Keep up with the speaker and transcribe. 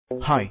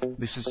Hi,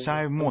 this is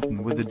Sive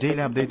Morten with the daily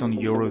update on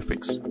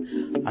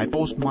EuroFX. I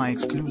post my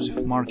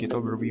exclusive market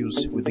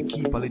overviews with the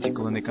key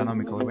political and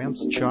economical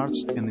events,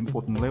 charts and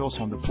important levels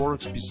on the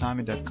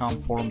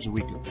ForexPeaceArmy.com forums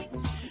weekly.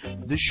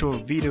 This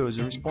short video is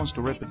a response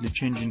to rapidly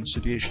changing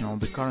situation on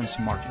the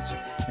currency markets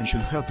and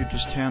should help you to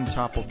stay on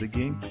top of the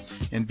game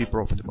and be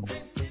profitable.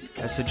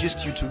 I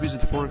suggest you to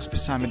visit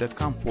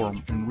ForexPeaceArmy.com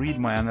forum and read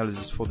my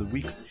analysis for the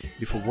week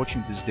before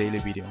watching this daily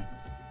video.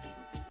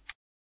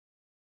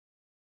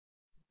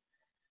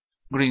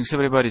 Greetings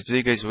everybody.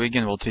 Today guys, we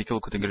again will take a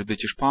look at the Great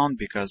British Pound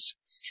because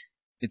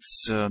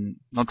it's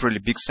not really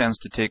big sense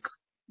to take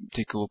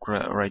a look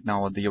right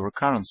now at the euro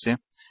currency.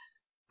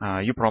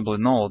 You probably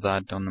know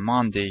that on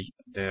Monday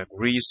the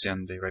Greece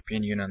and the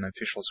European Union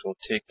officials will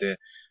take the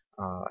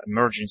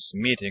emergency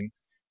meeting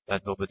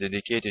that will be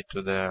dedicated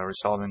to the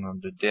resolving of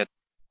the debt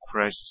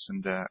crisis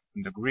in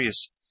the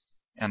Greece,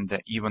 and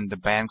even the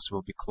banks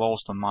will be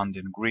closed on Monday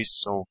in Greece.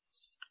 So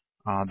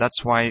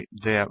that's why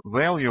the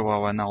value of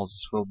our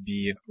analysis will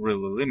be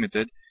really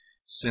limited,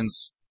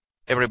 since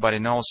everybody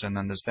knows and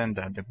understands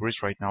that the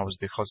Greece right now is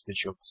the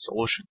hostage of the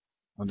solution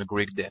of the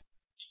Greek debt.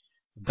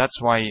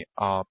 That's why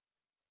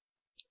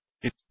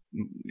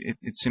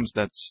it seems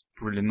that's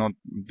really not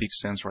big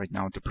sense right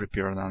now to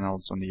prepare an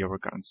analysis on the euro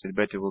currency. The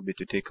better will be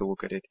to take a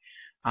look at it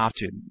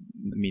after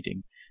the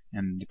meeting,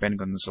 and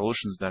depending on the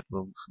solutions that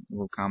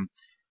will come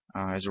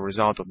as a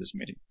result of this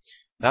meeting.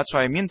 That's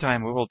why,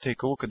 meantime, we will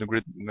take a look at the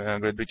Great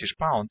British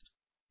Pound.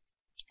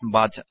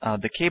 But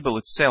the cable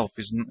itself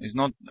is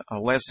not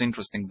less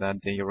interesting than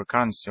the euro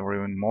currency, or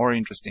even more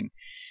interesting,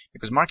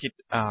 because market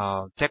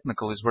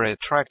technical is very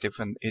attractive,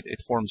 and it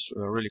forms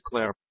really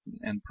clear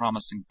and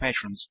promising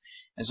patterns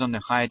as on the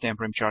high time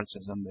frame charts,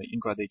 as on the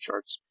intraday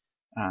charts.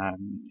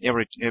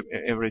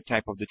 Every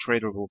type of the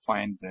trader will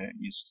find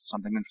is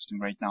something interesting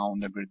right now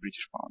on the Great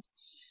British Pound.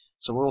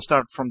 So we will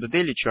start from the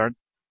daily chart.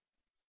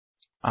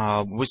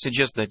 We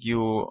suggest that you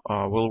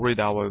will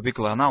read our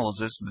weekly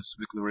analysis, this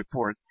weekly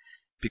report,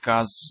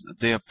 because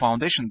the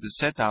foundation, the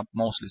setup,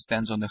 mostly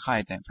stands on the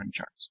high time frame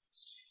charts.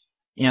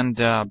 And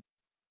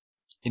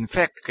in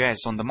fact,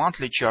 guys, on the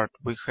monthly chart,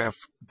 we have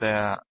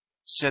the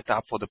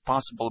setup for the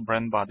possible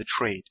brand body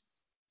trade,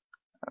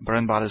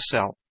 brand body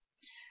sell.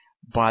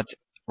 But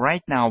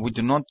right now, we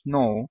do not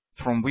know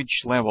from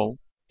which level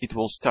it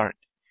will start,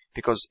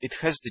 because it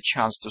has the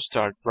chance to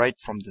start right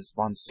from this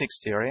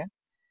 160 area.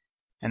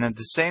 And at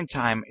the same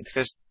time, it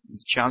has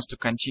the chance to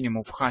continue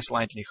move high,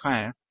 slightly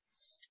higher,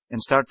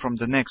 and start from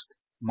the next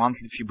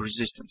monthly fib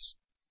resistance.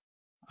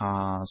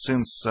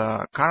 Since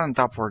current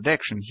upward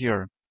action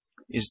here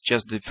is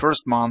just the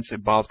first month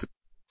above the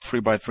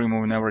 3x3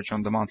 moving average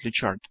on the monthly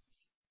chart.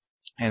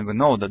 And we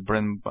know that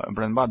brand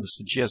body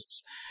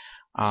suggests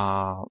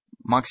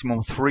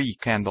maximum 3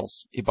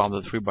 candles above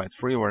the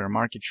 3x3 where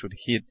market should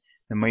hit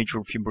the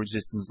major fib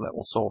resistance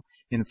level. So,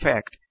 in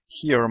fact,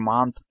 here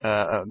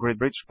Great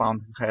British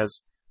Pound has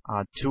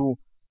 2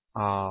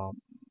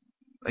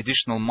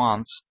 additional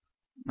months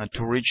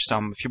to reach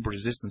some fib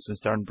resistance and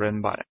start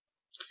brand body.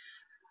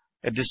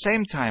 At the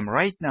same time,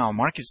 right now,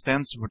 market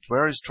stands with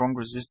very strong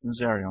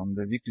resistance area on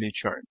the weekly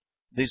chart.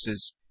 This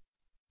is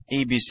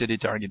ABCD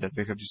target that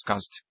we have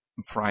discussed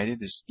on Friday.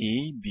 This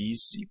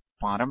ABC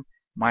bottom,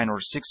 minor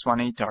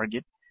 618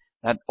 target,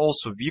 that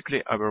also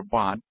weekly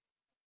overbought,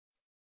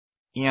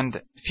 and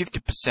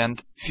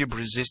 50% fib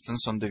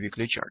resistance on the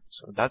weekly chart.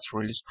 So that's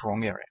really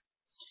strong area.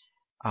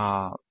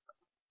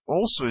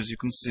 Also, as you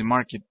can see,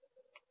 market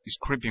is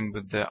creeping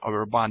with the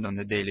overbought on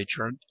the daily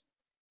chart,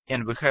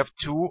 and we have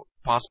 2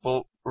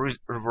 possible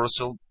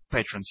reversal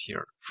patterns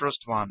here.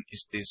 First one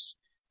is this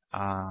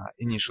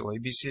initial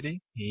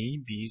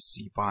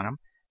ABC bottom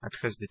that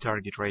has the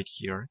target right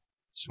here.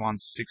 It's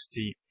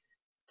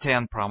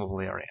 160.10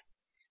 probably area.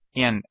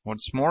 And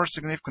what's more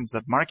significant is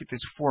that market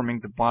is forming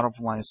the bottom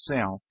line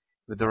sell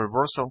with the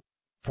reversal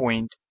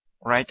point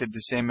right at the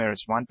same area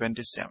as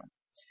 127.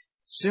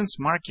 Since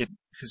market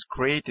has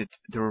created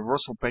the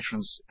reversal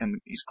patterns and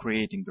is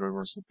creating the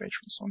reversal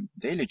patterns on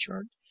the daily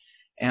chart,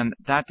 and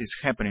that is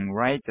happening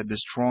right at the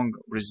strong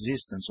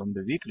resistance on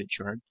the weekly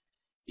chart,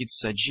 it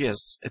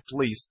suggests at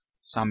least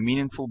some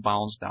meaningful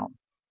bounce down,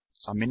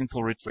 some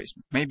meaningful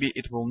retracement. Maybe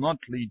it will not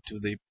lead to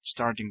the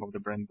starting of the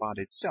brand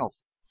body itself,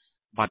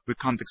 but we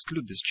can't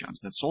exclude this chance.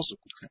 That's also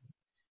could happen.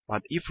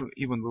 But if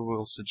even we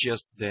will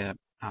suggest the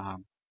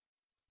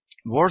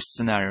worst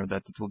scenario,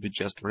 that it will be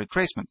just a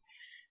retracement,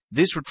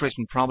 this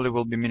retracement probably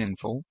will be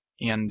meaningful,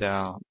 and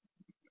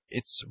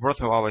it's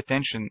worth our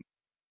attention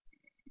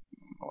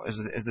as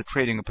the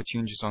trading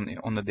opportunities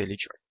on the daily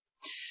chart.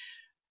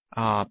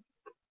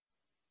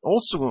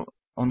 Also,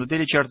 on the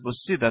daily chart, we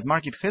see that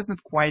market has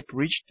not quite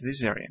reached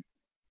this area.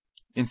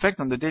 In fact,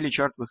 on the daily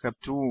chart, we have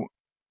 2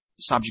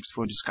 subjects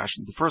for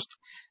discussion. The first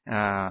we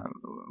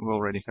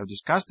already have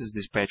discussed is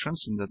these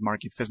patterns, and that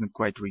market has not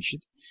quite reached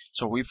it.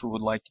 So if we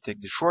would like to take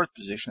the short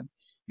position,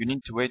 you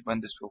need to wait when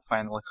this will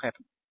finally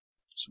happen.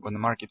 So when the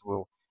market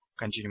will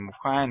continue move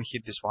high and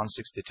hit this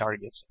 160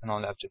 targets, and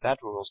only after that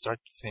we will start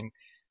to think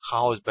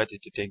how is better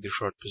to take the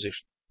short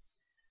position.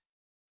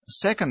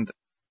 Second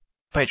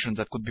pattern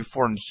that could be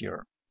formed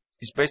here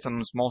is based on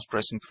a small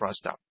stressing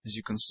thrust up. As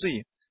you can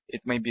see,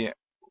 it maybe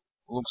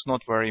looks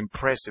not very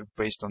impressive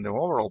based on the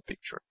overall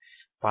picture,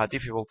 but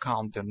if you will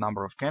count the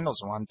number of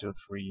candles, 1, 2,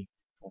 3,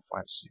 4,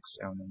 5, 6,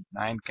 7, 8,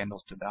 9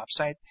 candles to the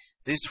upside,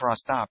 this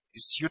thrust up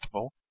is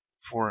suitable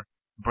for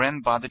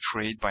brand body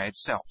trade by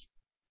itself,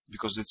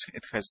 because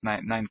it has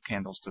 9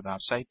 candles to the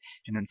upside,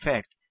 and in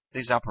fact,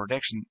 this upward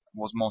action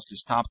was mostly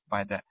stopped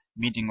by the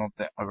meeting of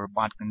the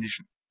overbought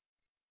condition.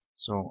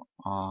 So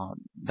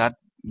that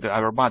the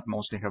overbought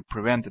mostly have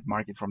prevented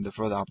market from the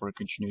further upward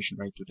continuation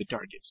right to the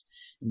targets.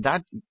 And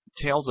that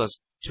tells us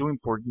two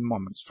important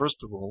moments.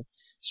 First of all,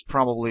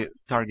 probably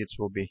targets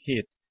will be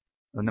hit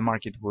when the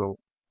market will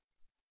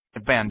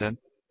abandon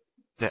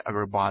the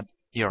overbought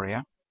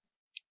area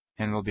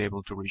and will be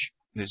able to reach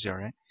this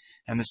area.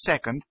 And the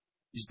second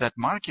is that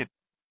market,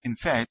 in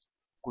fact,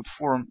 could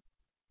form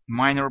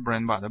minor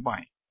brand body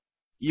buy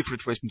if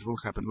retracement will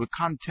happen. We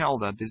can't tell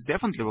that this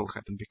definitely will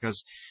happen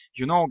because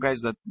you know,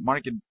 guys, that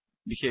market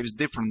behaves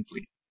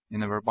differently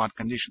in overbought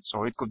conditions.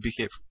 So it could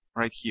behave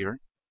right here,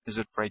 as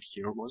it right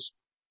here was,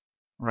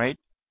 right?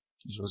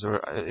 This was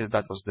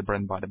that was the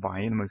brand body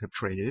buy, and we have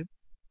traded it.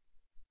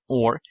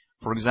 Or,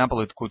 for example,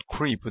 it could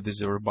creep with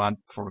this overbought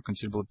for a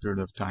considerable period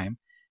of time.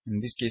 In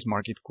this case,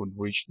 market could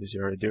reach this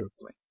area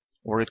directly.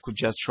 Or it could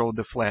just show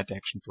the flat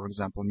action, for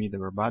example, mid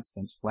overbought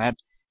stands flat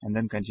and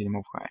then continue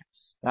move higher.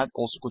 That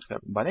also could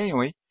happen. But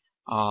anyway,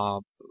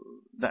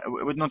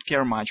 we would not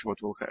care much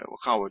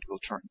how it will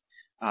turn.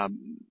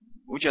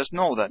 We just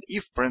know that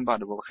if brand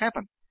body will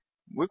happen,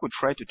 we could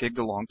try to take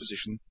the long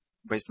position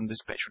based on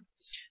this pattern.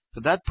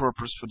 For that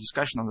purpose, for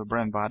discussion of the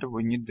brand body,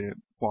 we need the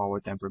 4-hour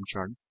time frame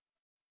chart.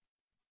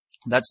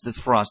 That's the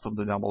thrust of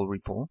the double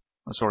ripple,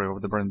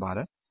 of the brand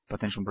body,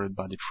 potential brand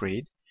body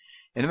trade.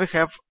 And we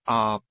have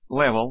a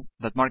level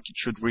that market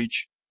should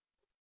reach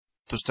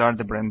to start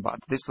the brand body.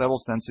 This level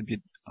stands a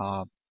bit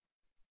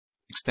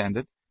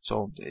extended,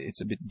 so it's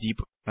a bit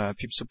deep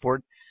fib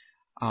support.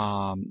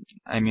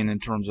 I mean in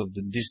terms of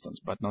the distance,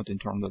 but not in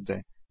terms of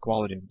the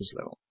quality of this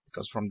level.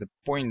 Because from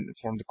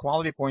the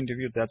quality point of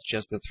view, that's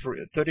just a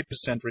 30%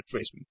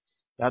 retracement.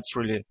 That's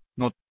really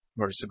not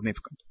very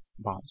significant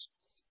bounce.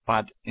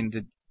 But in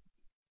the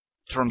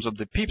terms of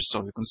the pips,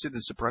 so you can see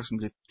this is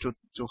approximately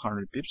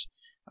 200 pips.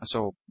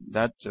 So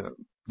that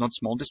not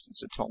small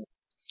distance at all.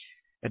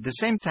 At the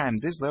same time,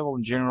 this level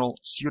in general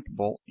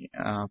suitable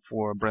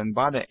for brand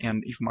body,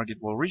 and if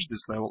market will reach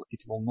this level,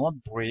 it will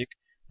not break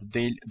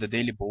the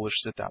daily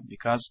bullish setup,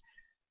 because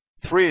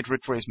 3-8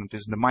 retracement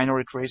is the minor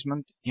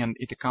retracement, and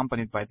it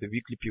accompanied by the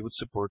weekly pivot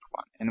support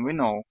one. And we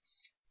know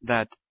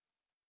that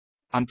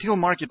until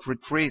market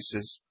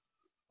retraces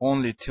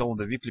only till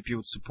the weekly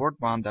pivot support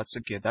one, that's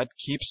okay. That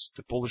keeps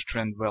the bullish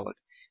trend valid,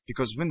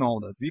 because we know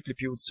that weekly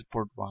pivot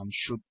support one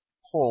should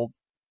hold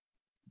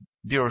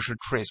bearish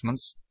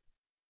retracements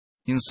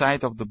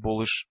inside of the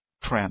bullish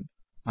trend.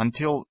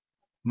 Until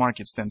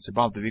market stands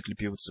above the weekly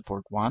pivot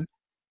support one,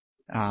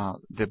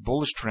 the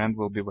bullish trend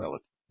will be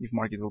valid. If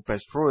market will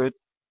pass through it,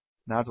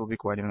 that will be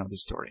quite another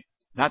story.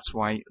 That's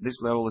why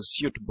this level is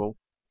suitable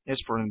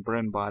as for in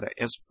brand body,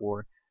 as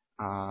for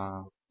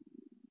as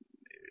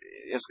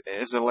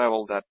a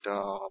level that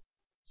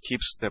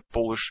keeps the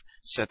bullish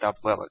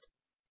setup valid.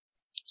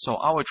 So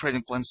our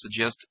trading plan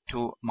suggests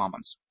two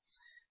moments.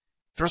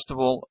 First of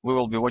all, we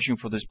will be watching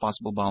for this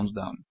possible bounce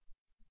down.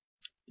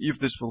 If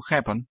this will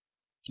happen,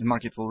 the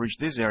market will reach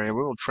this area,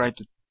 we will try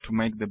to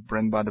make the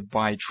brand body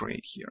buy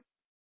trade here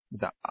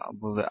with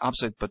the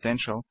upside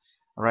potential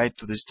right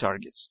to these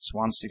targets. It's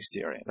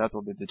 160 area. That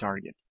will be the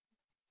target.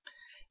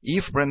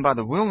 If brand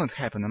body will not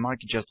happen, the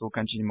market just will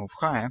continue move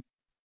higher.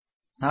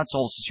 That's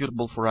also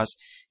suitable for us.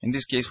 In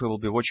this case, we will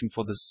be watching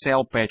for the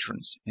sell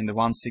patterns in the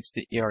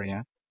 160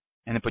 area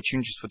and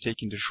opportunities for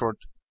taking the short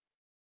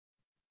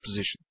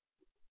position.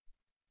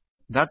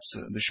 That's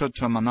the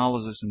short-term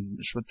analysis and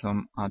the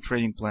short-term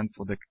trading plan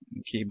for the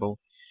cable,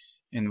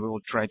 and we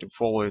will try to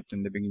follow it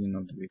in the beginning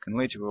of the week, and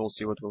later we will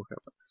see what will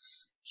happen.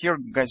 Here,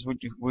 guys,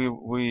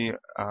 we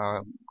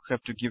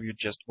have to give you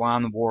just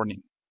one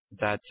warning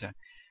that,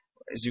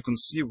 as you can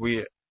see,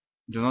 we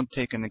do not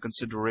take into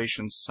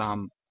consideration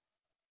some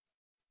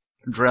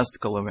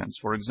drastic events.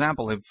 For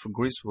example, if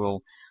Greece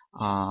will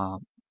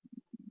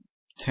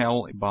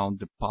tell about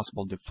the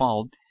possible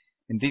default,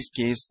 in this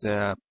case,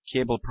 the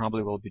cable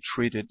probably will be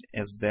treated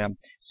as the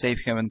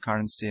safe haven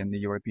currency in the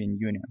European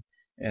Union,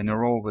 in a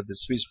row with the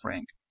Swiss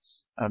franc.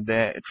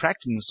 The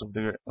attractiveness of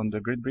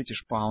the Great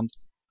British Pound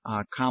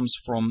comes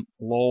from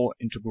low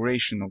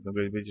integration of the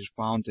Great British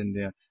Pound in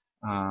the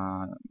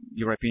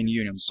European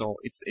Union. So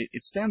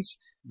it stands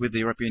with the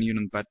European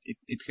Union, but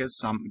it has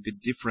some bit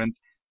different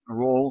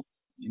role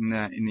in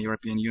the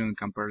European Union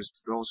compared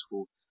to those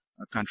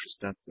countries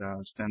that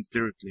stand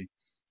directly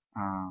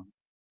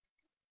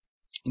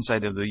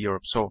inside of the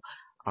Europe. So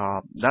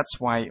that's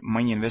why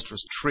many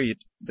investors treat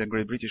the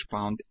Great British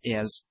Pound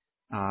as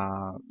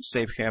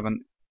safe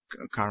haven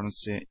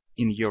currency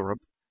in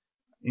Europe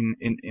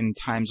in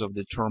times of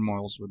the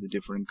turmoils with the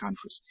different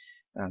countries.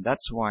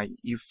 That's why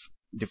if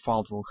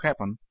default will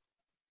happen,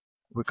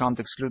 we can't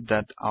exclude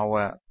that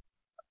our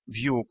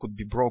view could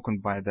be broken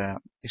by the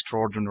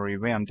extraordinary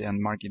event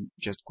and market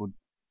just could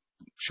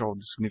show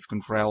the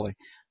significant rally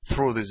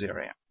through this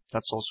area.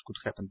 That's also could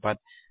happen, but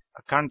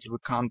currently we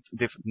can't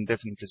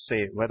definitely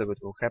say whether it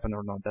will happen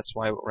or not. That's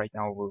why right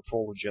now we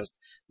follow just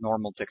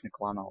normal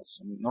technical analysis.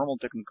 And normal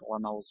technical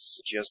analysis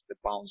suggests the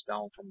bounce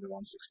down from the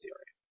 160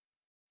 area.